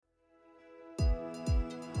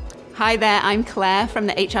Hi there, I'm Claire from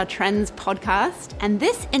the HR Trends podcast, and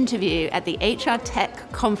this interview at the HR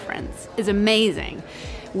Tech Conference is amazing.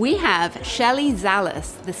 We have Shelley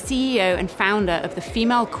Zalis, the CEO and founder of the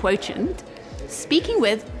female Quotient, speaking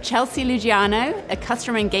with Chelsea Lugiano, a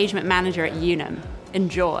customer engagement manager at Unum.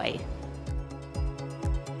 Enjoy.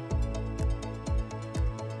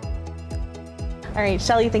 All right,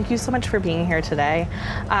 Shelley, thank you so much for being here today.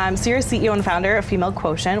 So you're CEO and founder of Female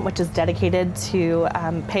Quotient, which is dedicated to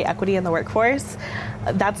pay equity in the workforce.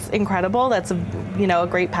 That's incredible. That's a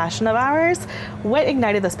great passion of ours. What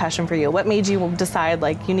ignited this passion for you? What made you decide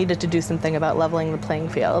you needed to do something about leveling the playing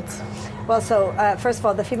field? Well, first of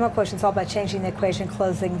all, the Female Quotient is all about changing the equation,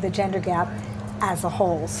 closing the gender gap as a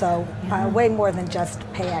whole. So way more than just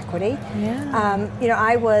pay equity. Yeah.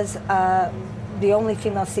 I was the only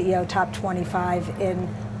female CEO top 25 in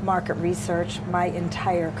market research my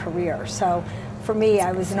entire career. So for me,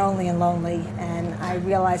 I was an only and lonely, and I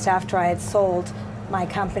realized after I had sold my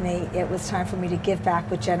company, it was time for me to give back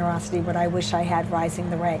with generosity what I wish I had rising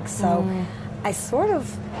the ranks. So I sort of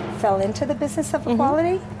fell into the business of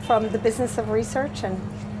equality from the business of research, and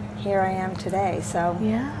here I am today. So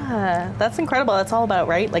yeah, that's incredible. That's all about,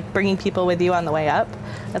 right? Bringing people with you on the way up.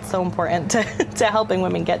 That's so important to helping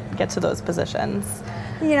women get to those positions.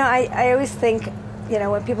 I always think,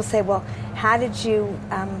 when people say, well, how did you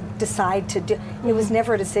decide to do, it was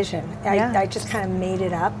never a decision. I just kind of made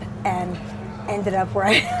it up and ended up where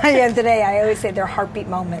I am today. I always say they're heartbeat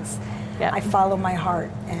moments. I follow my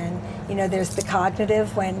heart. And, there's the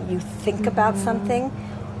cognitive when you think about something,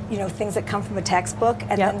 things that come from a textbook,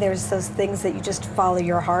 and then there's those things that you just follow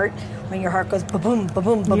your heart, when your heart goes ba-boom,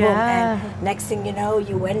 ba-boom, ba-boom, and next thing you know,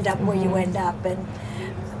 you end up where you end up. And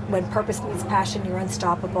when purpose meets passion, you're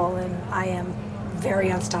unstoppable, and I am very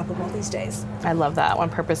unstoppable these days. I love that. When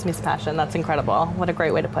purpose meets passion, that's incredible. What a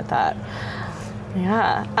great way to put that.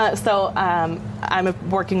 Yeah. So I'm a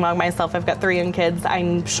working mom myself. I've got 3 young kids.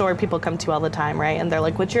 I'm sure people come to you all the time, right? And they're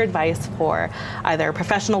like, what's your advice for either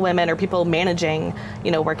professional women or people managing,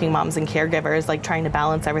 working moms and caregivers, trying to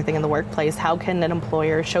balance everything in the workplace? How can an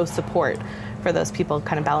employer show support for those people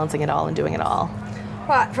kind of balancing it all and doing it all?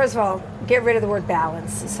 Well, first of all, get rid of the word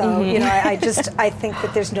balance. So, I think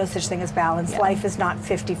that there's no such thing as balance. Life is not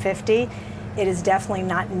 50-50. It is definitely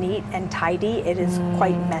not neat and tidy. It is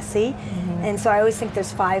quite messy. And so I always think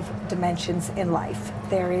there's 5 dimensions in life.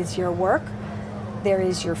 There is your work, there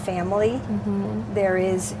is your family, there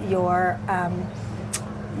is your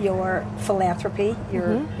philanthropy,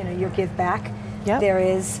 your give back, there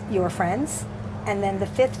is your friends, and then the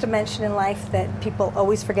 5th dimension in life that people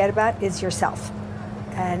always forget about is yourself.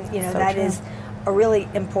 And that is a really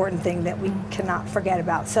important thing that we cannot forget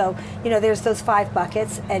about. So, there's those 5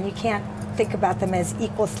 buckets, and you can't think about them as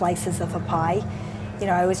equal slices of a pie.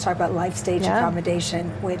 I always talk about life stage accommodation,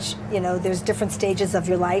 which, there's different stages of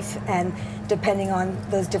your life, and depending on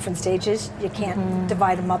those different stages, you can't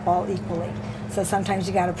divide them up all equally. So sometimes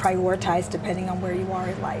you got to prioritize depending on where you are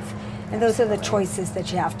in life. And those are the choices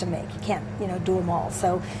that you have to make. You can't, do them all.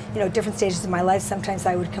 So, different stages of my life, sometimes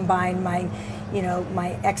I would combine my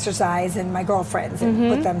exercise and my girlfriends and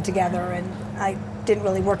put them together. And I didn't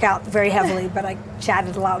really work out very heavily, but I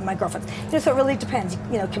chatted a lot with my girlfriends. So it really depends.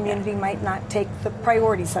 Community might not take the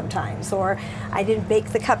priority sometimes, or I didn't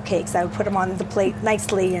bake the cupcakes. I would put them on the plate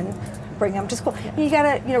nicely and bring them to school. You got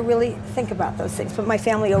to, really think about those things. But my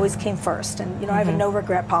family always came first, and I have a no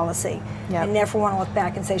regret policy. I never want to look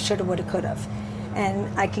back and say shoulda, woulda, coulda. And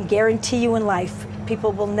I can guarantee you in life,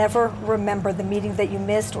 people will never remember the meeting that you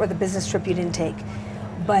missed or the business trip you didn't take.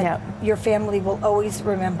 But your family will always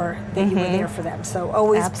remember that you were there for them. So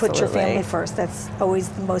always put your family first. That's always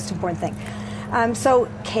the most important thing. So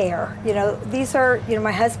care. These are,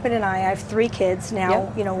 my husband and I have 3 kids now.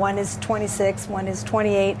 One is 26, one is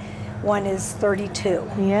 28, one is 32.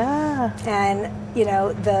 Yeah. And,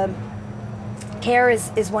 the care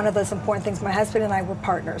is one of those important things. My husband and I were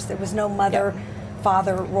partners. There was no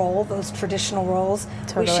mother-father role, those traditional roles.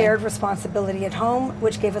 Totally. We shared responsibility at home,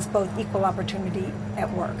 which gave us both equal opportunity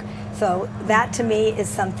at work. So that, to me, is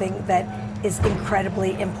something that is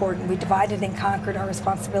incredibly important. We divided and conquered our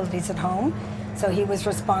responsibilities at home. So he was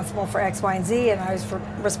responsible for X, Y, and Z, and I was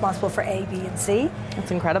responsible for A, B, and C. That's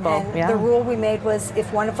incredible. And the rule we made was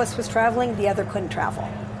if one of us was traveling, the other couldn't travel.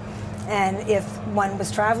 And if one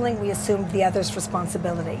was traveling, we assumed the other's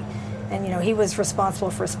responsibility. And, he was responsible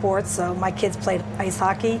for sports, so my kids played ice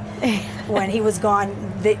hockey. When he was gone,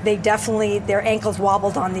 they definitely, their ankles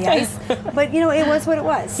wobbled on the ice. But, it was what it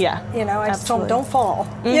was. I just told them, don't fall.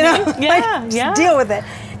 Just deal with it.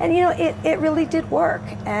 And, it really did work.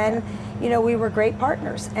 And, we were great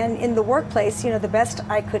partners. And in the workplace, the best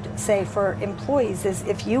I could say for employees is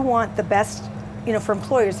if you want the best, for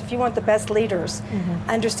employers, if you want the best leaders,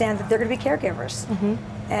 understand that they're going to be caregivers.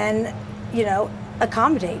 And,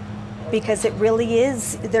 accommodate, because it really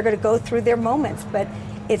is, they're going to go through their moments, but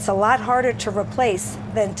it's a lot harder to replace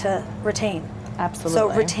than to retain. Absolutely.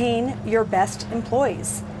 So retain your best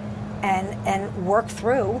employees and work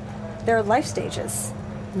through their life stages.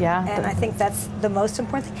 Yeah. And I think that's the most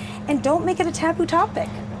important thing. And don't make it a taboo topic.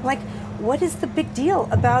 Like, what is the big deal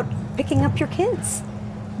about picking up your kids?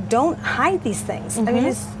 Don't hide these things. I mean,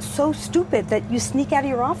 it's so stupid that you sneak out of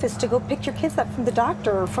your office to go pick your kids up from the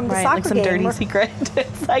doctor or from the soccer like some game. Dirty secret.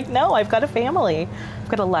 It's like, no, I've got a family. I've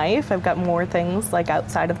got a life. I've got more things like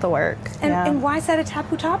outside of the work. And why is that a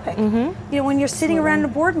taboo topic? When you're sitting around a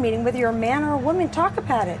board meeting, whether you're a man or a woman, talk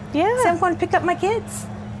about it. Yeah. Say, I'm going to pick up my kids.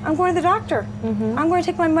 I'm going to the doctor. I'm going to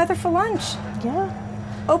take my mother for lunch. Yeah.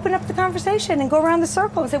 Open up the conversation and go around the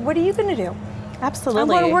circle and say, what are you going to do? Absolutely. I'm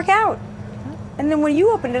going to work out. And then when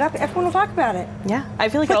you open it up, everyone will talk about it. Yeah. I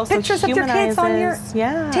feel like Put it also pictures of your kids on your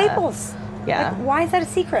tables. Yeah. Like, why is that a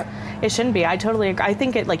secret? It shouldn't be. I totally agree. I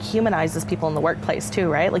think it humanizes people in the workplace too,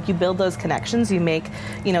 right? Like you build those connections, you make,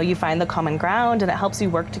 you find the common ground, and it helps you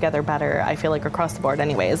work together better. I feel like across the board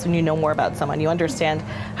anyways, when you know more about someone, you understand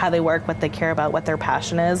how they work, what they care about, what their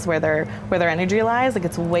passion is, where their energy lies. Like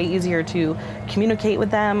it's way easier to communicate with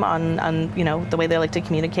them on the way they like to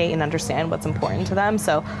communicate and understand what's important to them.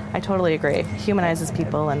 So I totally agree. Humanizes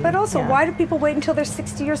people. But also, why do people wait until they're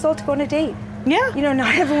 60 years old to go on a date? Yeah.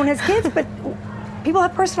 Not everyone has kids, but people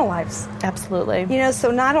have personal lives. Absolutely.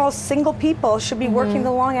 So not all single people should be working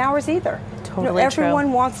the long hours either. Totally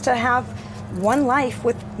everyone wants to have one life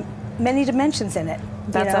with many dimensions in it.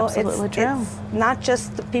 That's absolutely true. It's not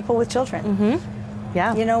just the people with children.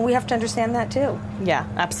 Yeah. We have to understand that too. Yeah,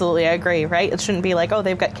 absolutely. I agree, right? It shouldn't be like, oh,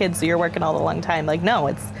 they've got kids, so you're working all the long time. Like, no,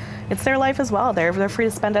 it's their life as well. They're free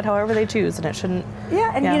to spend it however they choose, and it shouldn't.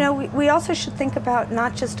 Yeah, and we also should think about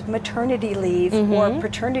not just maternity leave or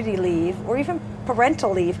paternity leave or even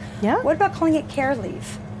parental leave. Yeah. What about calling it care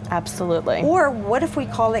leave? Absolutely. Or what if we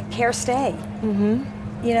call it care stay?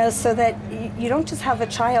 So that you don't just have a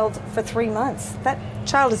child for 3 months. That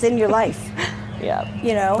child is in your life. Yeah.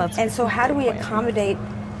 And so how do we accommodate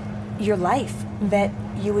your life that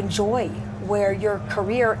you enjoy, where your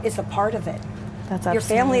career is a part of it? Your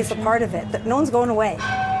family is a part of it. That no one's going away.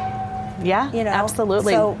 Yeah,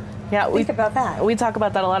 absolutely. So think about that. We talk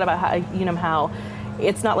about that a lot, about how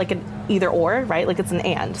it's not like an either or, right? Like it's an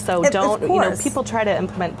and. So people try to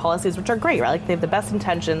implement policies which are great, right? Like they have the best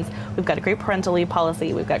intentions. We've got a great parental leave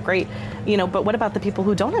policy. We've got great, but what about the people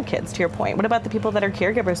who don't have kids, to your point? What about the people that are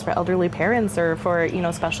caregivers for elderly parents or for,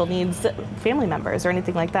 special needs family members or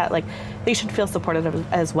anything like that? Like they should feel supported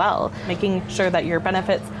as well, making sure that your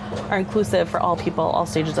benefits are inclusive for all people, all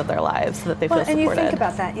stages of their lives, so that they feel supported. And you think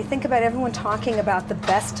about that. You think about everyone talking about the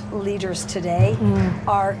best leaders today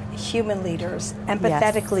are human leaders,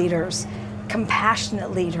 empathetic leaders,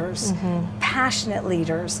 compassionate leaders, passionate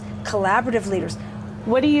leaders, collaborative leaders.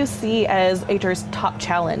 What do you see as HR's top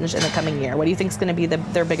challenge in the coming year? What do you think is going to be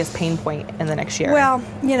their biggest pain point in the next year? Well,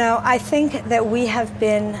 I think that we have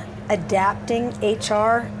been adapting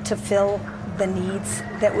HR to fill the needs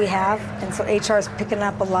that we have. And so HR is picking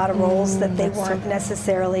up a lot of roles that they weren't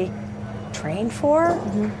necessarily trained for.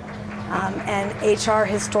 And HR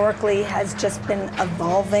historically has just been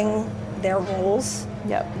evolving their roles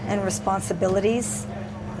and responsibilities.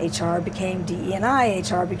 HR became DE&I.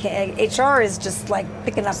 HR is just like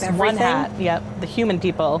picking up everything. One hat. Yep. The human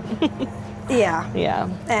people. Yeah.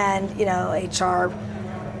 And HR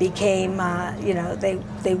became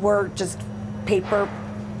they were just paper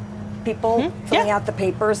people filling out the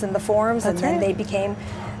papers and the forms. That's and then right. They became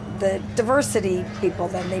the diversity people.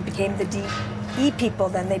 Then they became the DE people.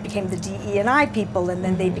 Then they became the DE&I people. And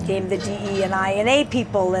then they became the DE&I and A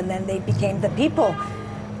people. And then they became the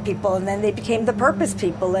people, and then they became the purpose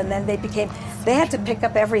people, and then they had to pick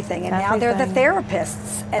up everything, and now they're the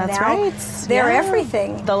therapists, and they're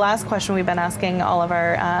everything. The last question we've been asking all of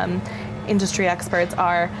our industry experts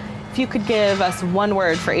are, if you could give us one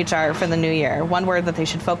word for HR for the new year, one word that they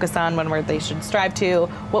should focus on, one word they should strive to,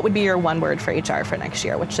 what would be your one word for HR for next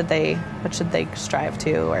year? What should they strive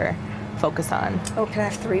to or focus on? Oh, can I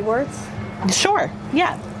have 3 words? Sure.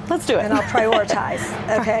 Yeah. Let's do it. And I'll prioritize.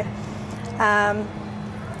 Okay.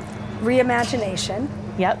 Reimagination.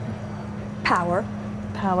 Yep. Power.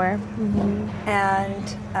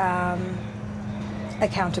 And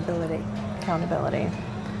accountability.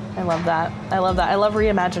 I love that. I love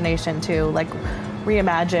reimagination too. Like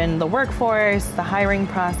reimagine the workforce, the hiring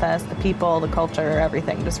process, the people, the culture,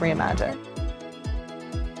 everything. Just reimagine.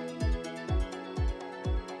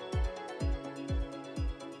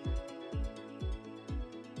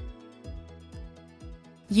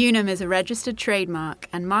 Unum is a registered trademark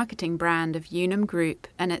and marketing brand of Unum Group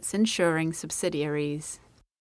and its insuring subsidiaries.